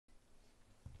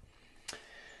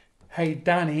Hey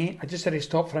Danny, I just had to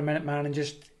stop for a minute, man, and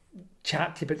just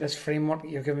chat to you about this framework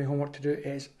that you're giving me homework to do. It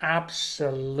is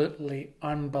absolutely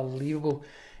unbelievable.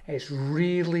 It's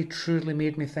really, truly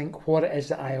made me think what it is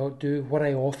that I do, what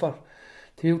I offer,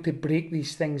 to be able to break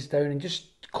these things down and just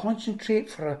concentrate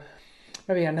for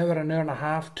maybe an hour and a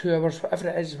half, 2 hours, whatever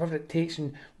it is, whatever it takes,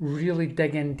 and really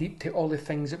dig in deep to all the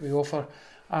things that we offer.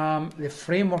 The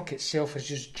framework itself is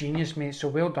just genius, mate. So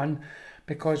well done.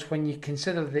 Because when you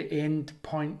consider the end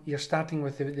point, you're starting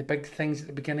with the big things at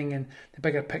the beginning and the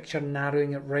bigger picture,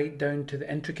 narrowing it right down to the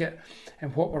intricate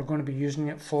and what we're going to be using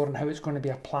it for and how it's going to be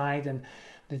applied and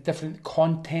the different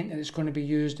content that it's going to be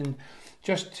used, and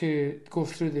just to go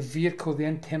through the vehicle, the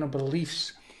internal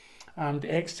beliefs,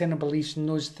 the external beliefs, and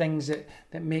those things that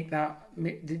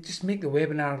they just make the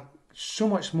webinar so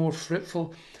much more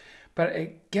fruitful. But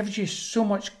it gives you so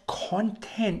much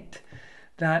content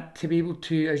that to be able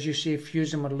to, as you say,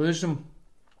 fuse them or lose them,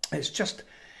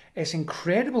 it's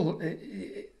incredible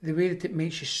the way that it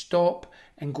makes you stop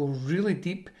and go really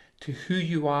deep to who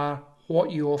you are, what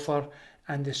you offer,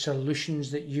 and the solutions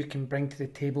that you can bring to the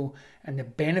table and the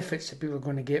benefits that people are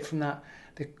going to get from that.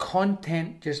 The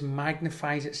content just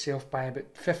magnifies itself by about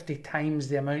 50 times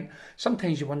the amount.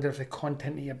 Sometimes you wonder if the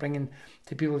content that you're bringing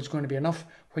to people is going to be enough.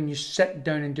 When you sit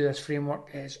down and do this framework,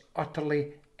 it is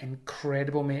utterly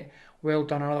incredible, mate. Well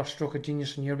done, another stroke of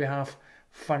genius on your behalf.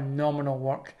 Phenomenal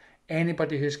work.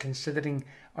 Anybody who's considering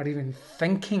or even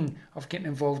thinking of getting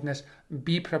involved in this,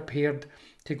 be prepared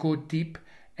to go deep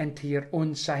into your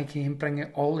own psyche and bring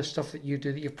out all the stuff that you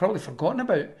do that you've probably forgotten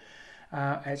about.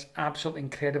 It's absolutely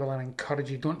incredible, and I encourage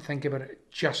you, don't think about it,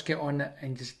 just get on it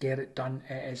and just get it done.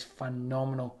 It is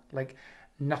phenomenal, like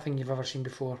nothing you've ever seen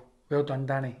before. Well done,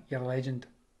 Danny, you're a legend.